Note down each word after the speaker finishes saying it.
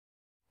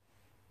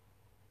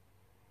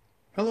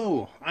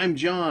Hello, I'm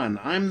John.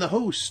 I'm the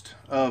host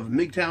of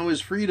Mgtow is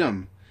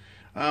Freedom.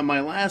 My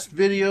last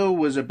video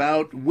was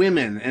about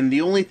women, and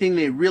the only thing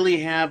they really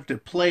have to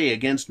play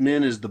against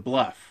men is the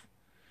bluff.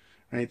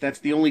 Right? That's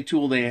the only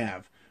tool they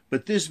have.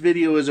 But this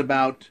video is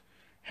about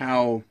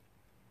how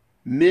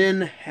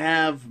men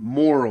have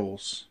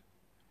morals,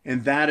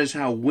 and that is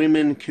how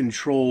women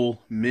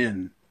control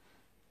men.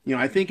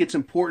 I think it's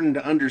important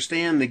to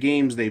understand the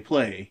games they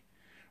play,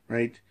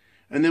 right?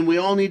 And then we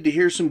all need to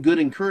hear some good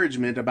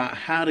encouragement about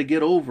how to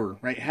get over,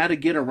 right? How to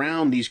get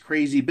around these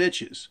crazy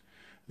bitches.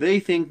 They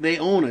think they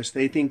own us.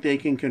 They think they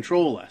can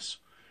control us,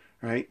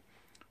 right?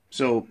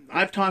 So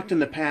I've talked in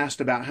the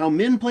past about how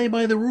men play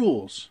by the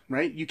rules,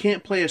 right? You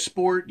can't play a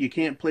sport, you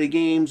can't play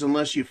games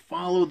unless you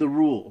follow the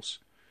rules.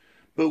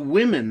 But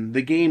women,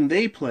 the game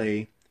they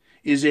play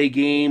is a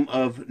game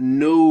of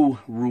no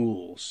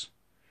rules,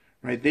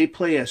 right? They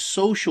play a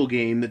social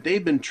game that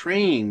they've been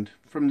trained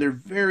from their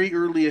very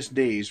earliest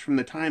days, from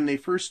the time they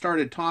first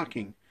started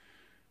talking,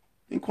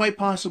 and quite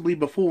possibly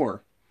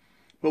before.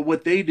 But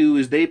what they do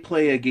is they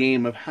play a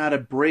game of how to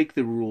break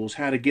the rules,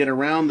 how to get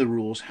around the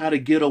rules, how to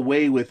get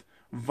away with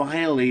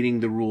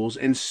violating the rules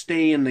and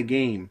stay in the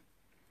game,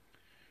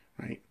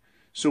 right?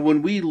 So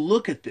when we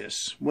look at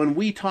this, when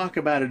we talk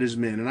about it as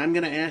men, and I'm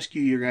going to ask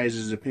you your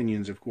guys'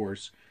 opinions, of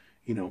course,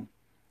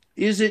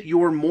 is it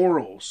your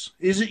morals?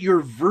 Is it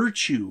your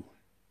virtue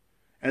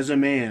as a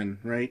man,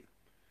 right?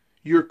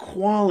 Your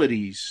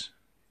qualities,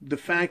 the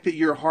fact that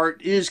your heart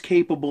is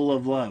capable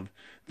of love,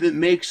 that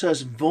makes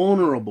us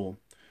vulnerable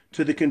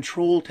to the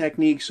control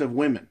techniques of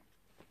women.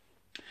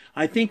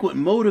 I think what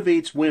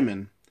motivates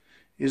women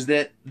is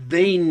that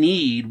they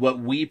need what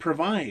we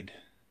provide.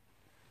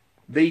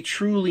 They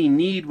truly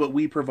need what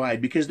we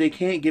provide because they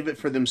can't give it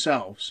for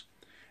themselves.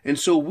 And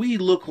so we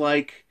look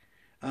like,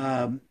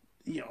 a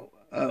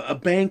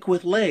bank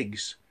with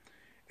legs.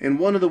 And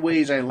one of the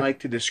ways I like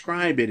to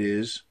describe it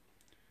is,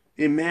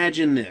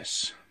 imagine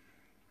this.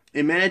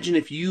 Imagine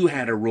if you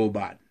had a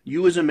robot.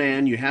 You as a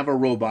man, you have a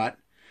robot.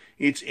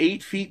 It's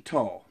 8 feet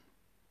tall.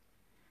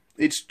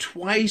 It's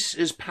twice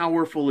as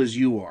powerful as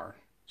you are,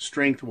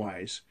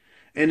 strength-wise.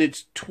 And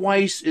it's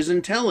twice as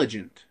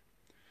intelligent.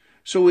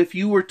 So if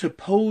you were to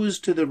pose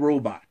to the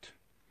robot,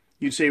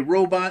 you'd say,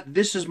 robot,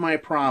 this is my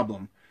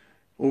problem.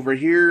 Over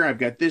here, I've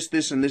got this,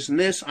 this, and this, and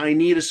this. I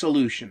need a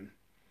solution.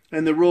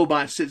 And the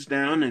robot sits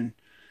down and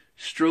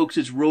strokes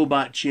its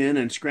robot chin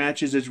and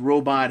scratches its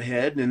robot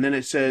head, and then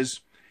it says,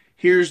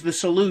 here's the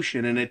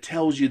solution, and it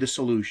tells you the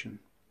solution.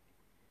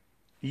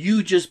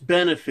 You just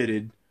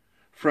benefited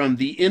from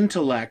the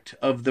intellect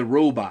of the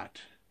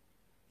robot.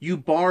 You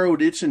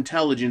borrowed its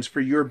intelligence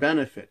for your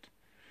benefit.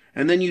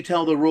 And then you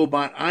tell the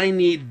robot, I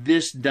need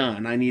this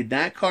done. I need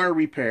that car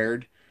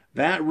repaired,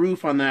 that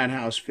roof on that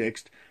house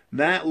fixed,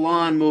 that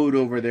lawn mowed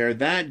over there,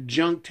 that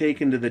junk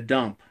taken to the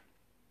dump.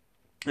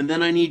 And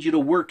then I need you to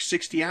work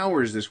 60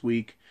 hours this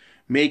week,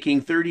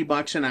 making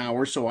 $30 an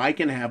hour so I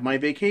can have my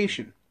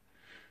vacation.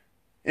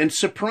 And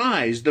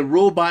surprise, the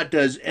robot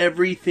does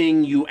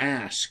everything you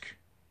ask.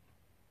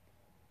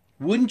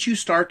 Wouldn't you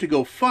start to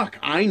go, fuck,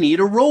 I need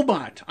a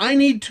robot. I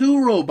need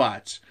 2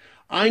 robots.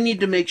 I need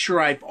to make sure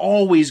I've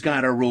always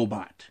got a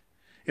robot.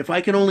 If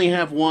I can only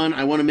have one,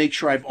 I want to make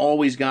sure I've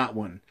always got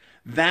one.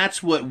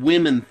 That's what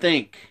women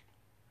think.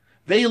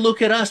 They look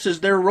at us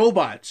as their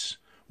robots.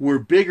 We're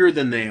bigger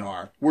than they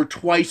are. We're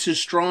twice as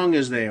strong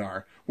as they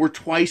are. We're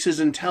twice as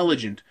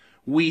intelligent.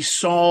 We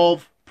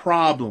solve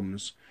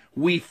problems.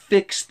 We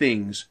fix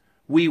things.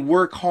 We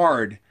work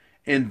hard.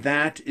 And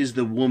that is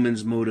the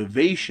woman's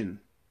motivation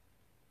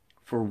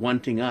for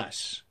wanting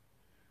us.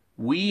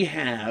 We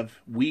have,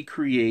 we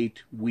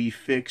create, we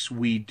fix,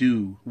 we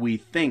do, we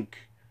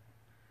think.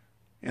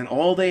 And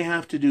all they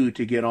have to do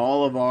to get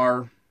all of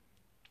our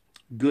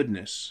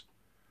goodness,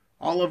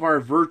 all of our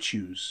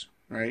virtues,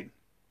 right?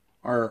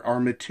 Our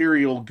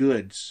material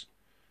goods,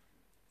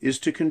 is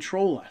to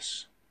control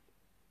us.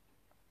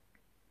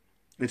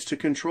 It's to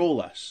control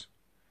us,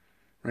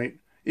 right?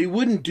 It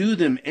wouldn't do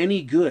them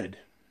any good.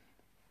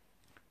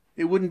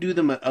 It wouldn't do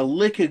them a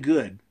lick of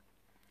good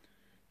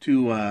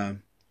to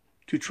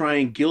try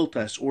and guilt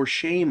us or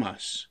shame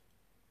us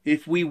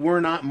if we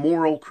were not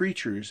moral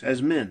creatures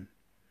as men.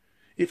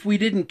 If we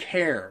didn't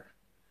care,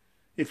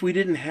 if we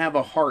didn't have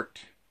a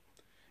heart,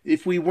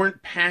 if we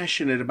weren't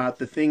passionate about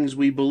the things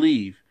we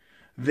believe,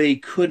 they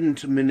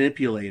couldn't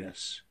manipulate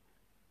us.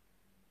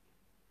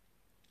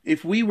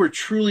 If we were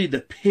truly the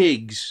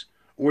pigs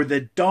or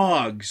the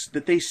dogs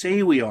that they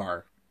say we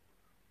are,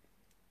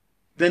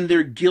 then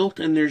their guilt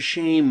and their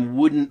shame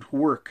wouldn't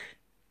work.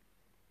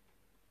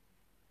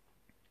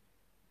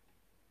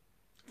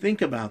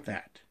 Think about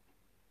that.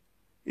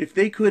 If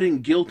they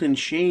couldn't guilt and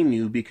shame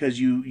you because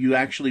you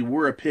actually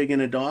were a pig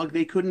and a dog,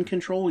 they couldn't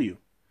control you.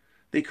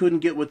 They couldn't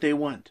get what they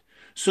want.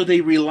 So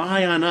they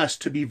rely on us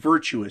to be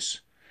virtuous.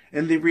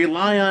 And they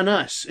rely on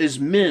us as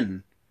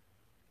men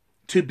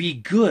to be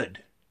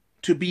good,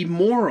 to be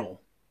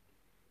moral,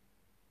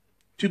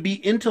 to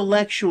be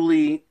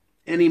intellectually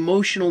and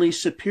emotionally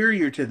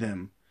superior to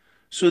them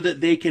so that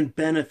they can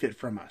benefit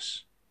from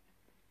us.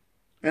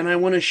 And I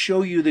want to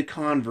show you the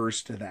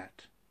converse to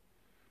that.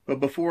 But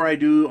before I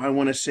do, I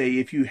want to say,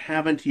 if you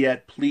haven't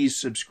yet, please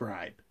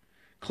subscribe.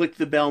 Click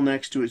the bell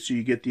next to it so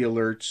you get the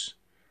alerts,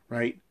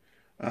 right?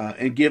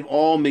 And give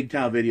all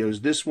Mgtow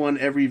videos, this one,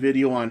 every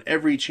video on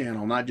every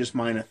channel, not just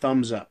mine, a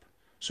thumbs up.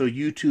 So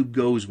YouTube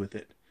goes with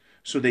it.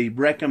 So they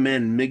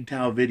recommend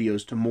Mgtow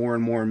videos to more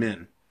and more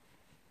men.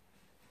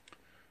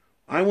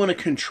 I want to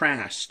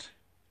contrast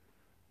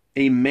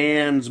a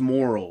man's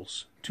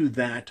morals to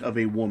that of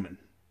a woman.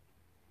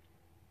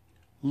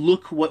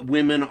 Look what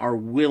women are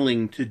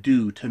willing to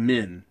do to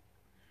men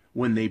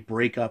when they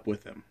break up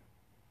with them.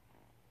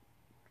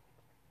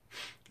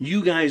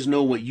 You guys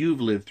know what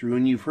you've lived through,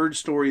 and you've heard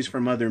stories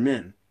from other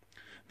men.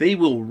 They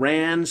will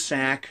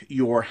ransack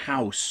your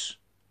house.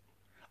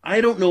 I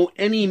don't know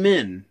any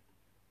men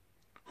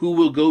who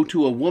will go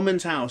to a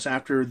woman's house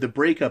after the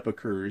breakup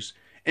occurs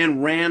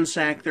and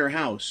ransack their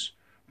house.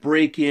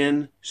 Break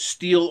in,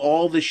 steal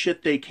all the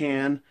shit they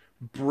can,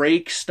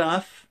 break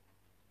stuff.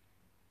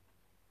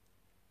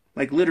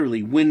 Like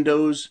literally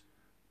windows,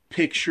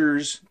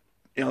 pictures,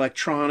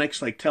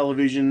 electronics like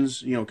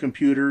televisions,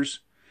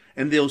 computers.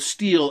 And they'll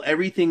steal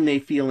everything they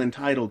feel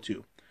entitled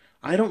to.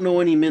 I don't know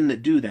any men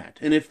that do that.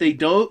 And if they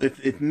don't,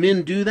 if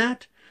men do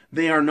that,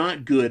 they are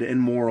not good and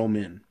moral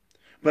men.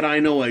 But I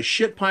know a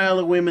shit pile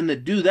of women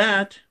that do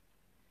that.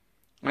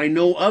 I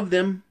know of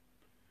them.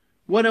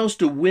 What else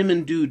do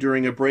women do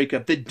during a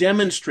breakup that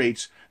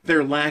demonstrates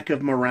their lack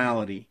of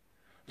morality,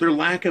 their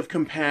lack of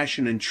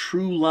compassion and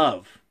true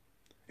love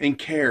and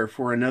care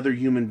for another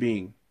human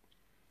being?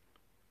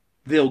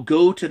 They'll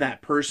go to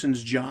that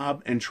person's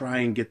job and try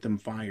and get them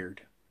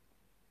fired.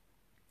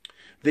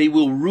 They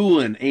will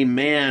ruin a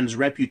man's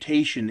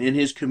reputation in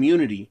his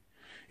community,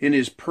 in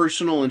his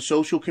personal and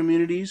social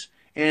communities,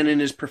 and in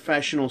his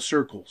professional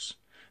circles.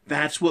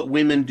 That's what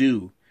women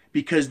do,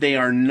 because they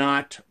are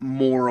not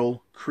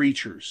moral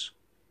creatures.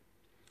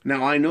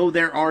 Now, I know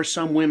there are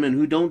some women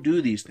who don't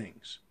do these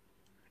things,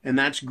 and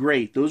that's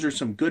great. Those are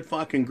some good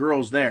fucking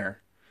girls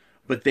there,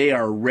 but they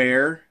are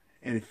rare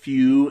and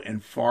few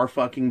and far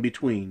fucking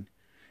between,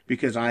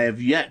 because I have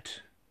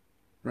yet,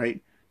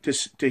 right,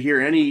 to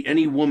hear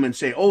any woman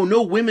say, oh,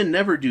 no, women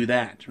never do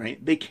that,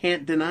 right? They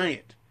can't deny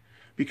it,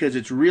 because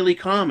it's really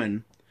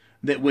common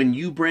that when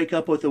you break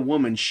up with a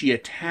woman, she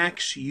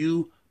attacks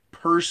you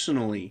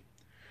personally.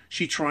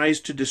 She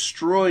tries to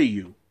destroy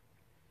you,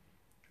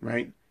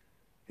 right?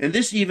 And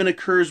this even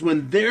occurs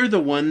when they're the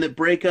one that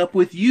break up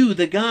with you,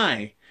 the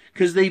guy,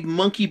 because they've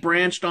monkey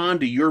branched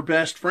onto your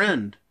best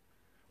friend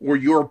or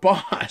your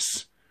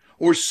boss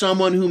or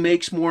someone who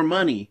makes more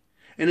money.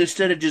 And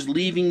instead of just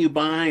leaving you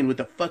behind with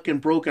a fucking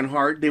broken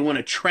heart, they want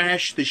to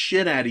trash the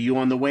shit out of you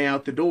on the way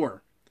out the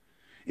door.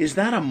 Is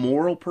that a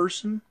moral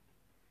person?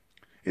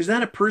 Is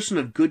that a person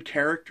of good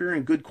character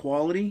and good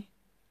quality?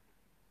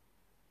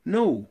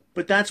 No,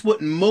 but that's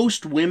what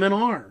most women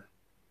are.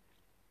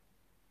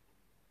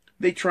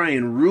 They try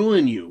and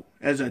ruin you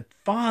as a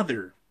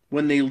father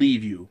when they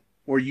leave you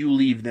or you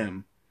leave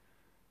them.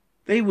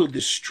 They will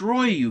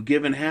destroy you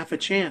given half a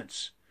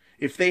chance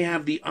if they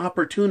have the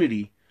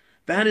opportunity.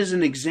 That is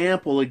an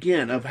example,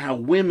 again, of how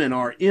women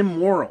are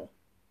immoral,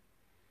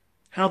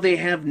 how they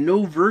have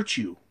no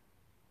virtue,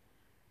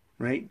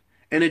 right?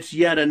 And it's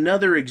yet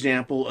another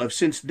example of,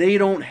 since they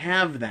don't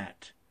have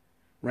that,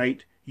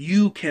 right,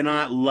 you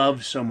cannot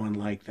love someone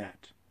like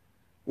that,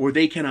 or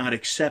they cannot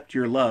accept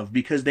your love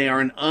because they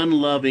are an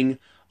unloving,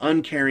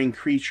 uncaring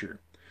creature.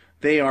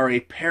 They are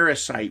a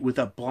parasite with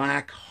a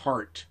black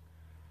heart.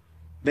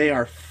 They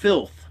are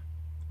filth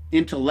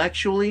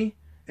intellectually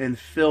and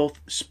filth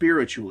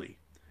spiritually.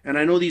 And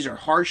I know these are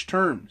harsh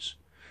terms,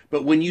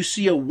 but when you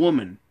see a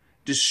woman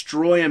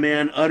destroy a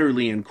man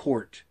utterly in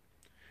court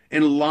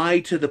and lie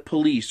to the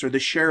police or the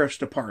sheriff's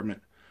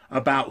department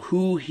about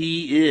who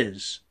he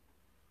is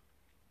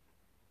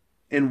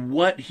and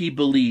what he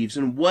believes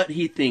and what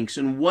he thinks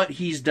and what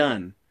he's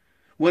done,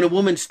 when a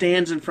woman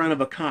stands in front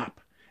of a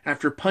cop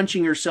after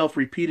punching herself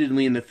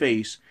repeatedly in the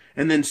face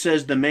and then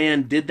says the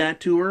man did that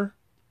to her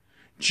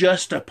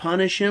just to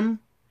punish him,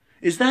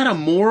 is that a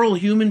moral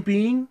human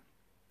being?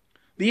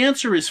 The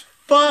answer is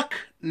fuck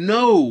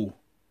no.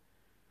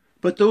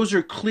 But those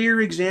are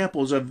clear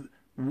examples of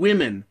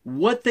women,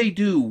 what they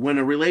do when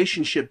a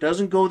relationship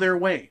doesn't go their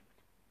way,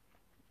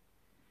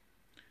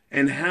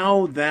 and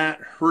how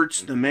that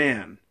hurts the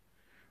man,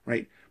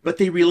 right? But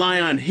they rely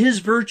on his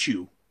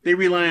virtue. They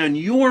rely on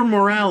your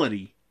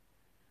morality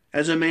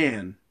as a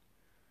man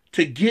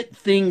to get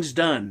things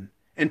done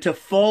and to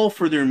fall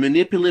for their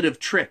manipulative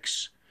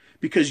tricks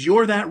because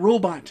you're that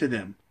robot to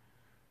them.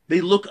 They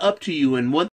look up to you and what